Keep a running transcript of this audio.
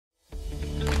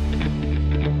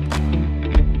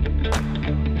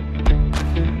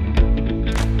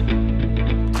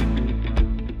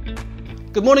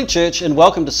Good morning, church, and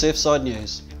welcome to Surfside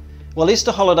News. Well,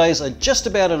 Easter holidays are just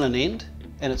about at an end,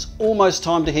 and it's almost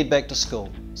time to head back to school.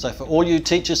 So for all you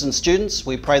teachers and students,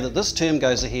 we pray that this term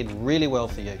goes ahead really well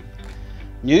for you.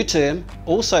 New term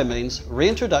also means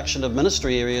reintroduction of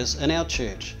ministry areas in our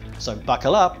church. So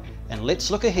buckle up and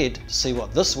let's look ahead to see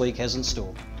what this week has in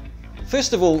store.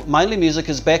 First of all, Mainly Music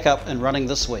is back up and running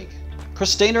this week.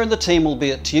 Christina and the team will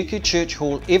be at Tiuku Church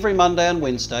Hall every Monday and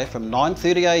Wednesday from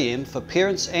 9:30 a.m. for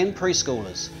parents and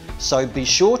preschoolers. So be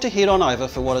sure to head on over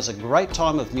for what is a great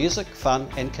time of music, fun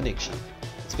and connection.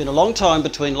 It's been a long time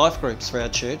between life groups for our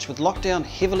church, with lockdown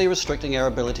heavily restricting our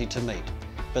ability to meet.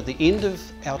 But the end of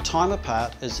our time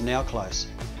apart is now close.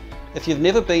 If you've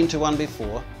never been to one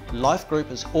before, life group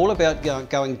is all about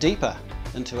going deeper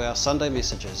into our Sunday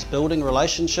messages, building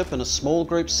relationship in a small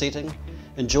group setting,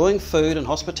 enjoying food and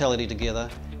hospitality together,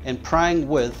 and praying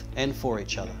with and for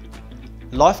each other.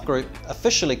 Life group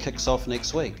officially kicks off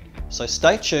next week, so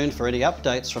stay tuned for any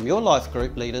updates from your life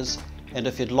group leaders, and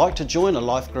if you'd like to join a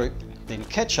life group, then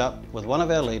catch up with one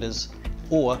of our leaders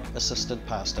or Assistant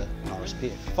Pastor Norris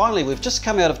Peck. Finally, we've just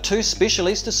come out of 2 special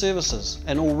Easter services,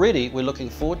 and already we're looking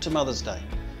forward to Mother's Day.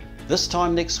 This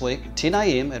time next week, 10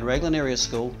 a.m. at Raglan Area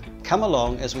School, come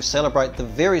along as we celebrate the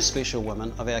very special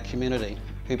women of our community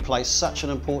who play such an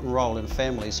important role in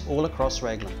families all across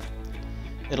Raglan.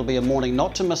 It'll be a morning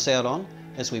not to miss out on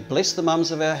as we bless the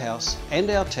mums of our house and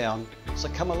our town, so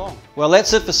come along. Well,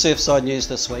 that's it for Surfside News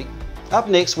this week. Up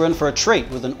next, we're in for a treat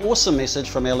with an awesome message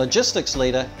from our logistics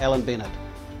leader, Alan Bennett.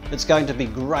 It's going to be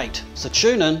great, so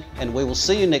tune in and we will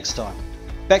see you next time.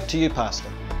 Back to you, Pastor.